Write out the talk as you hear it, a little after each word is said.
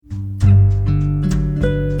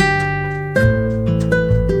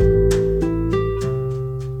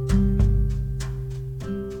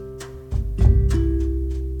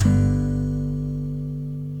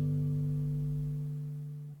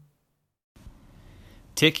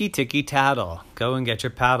Ticky ticky tattle, go and get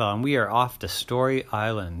your paddle, and we are off to Story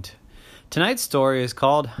Island. Tonight's story is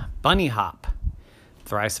called Bunny Hop.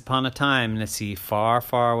 Thrice upon a time in a sea far,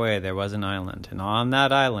 far away there was an island, and on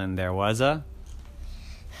that island there was a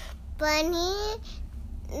bunny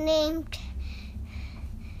named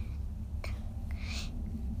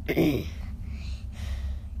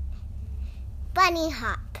Bunny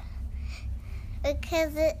Hop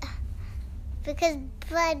because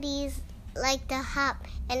bunnies like to hop,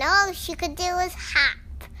 and all she could do was hop.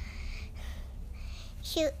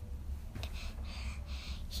 She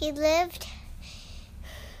lived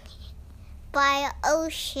by an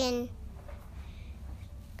ocean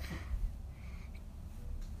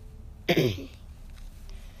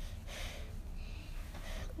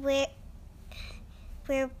where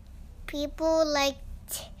people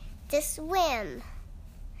liked to swim,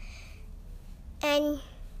 and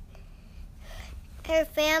her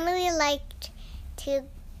family liked to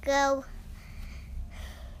go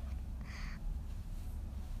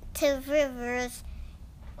to rivers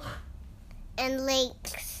and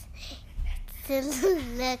lakes to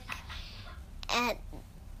look at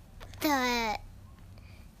the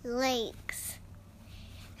lakes.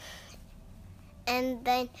 And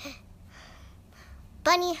then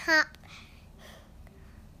Bunny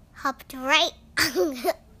hopped right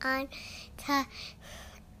on to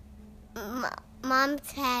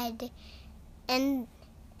Mom's head, and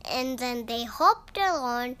then they hopped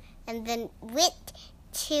along and then went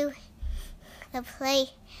to the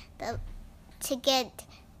place to get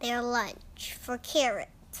their lunch for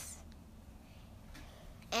carrots.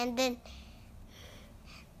 And then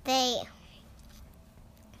they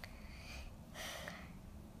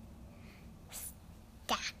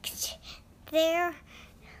stacked their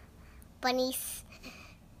bunny's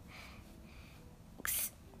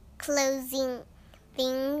closing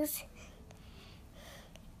things,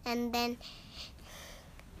 and then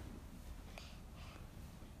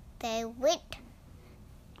they went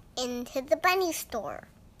into the bunny store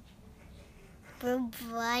where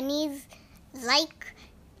bunnies like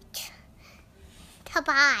to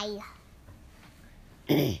buy.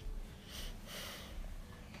 and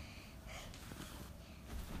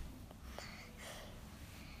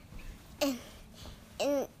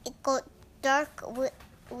it got dark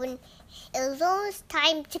when it was almost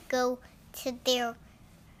time to go to their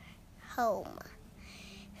home.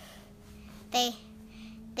 They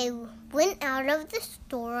went out of the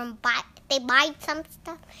store and they bought some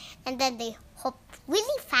stuff, and then they hopped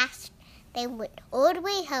really fast. They went all the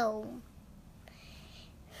way home.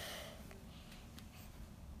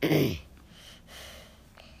 And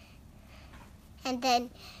then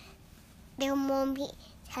their mommy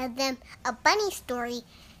had them a bunny story,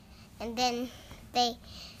 and then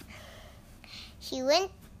she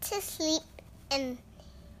went to sleep, and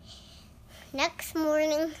next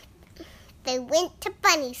morning they went to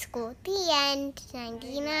bunny school. The end.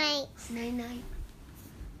 Nighty night. Night night.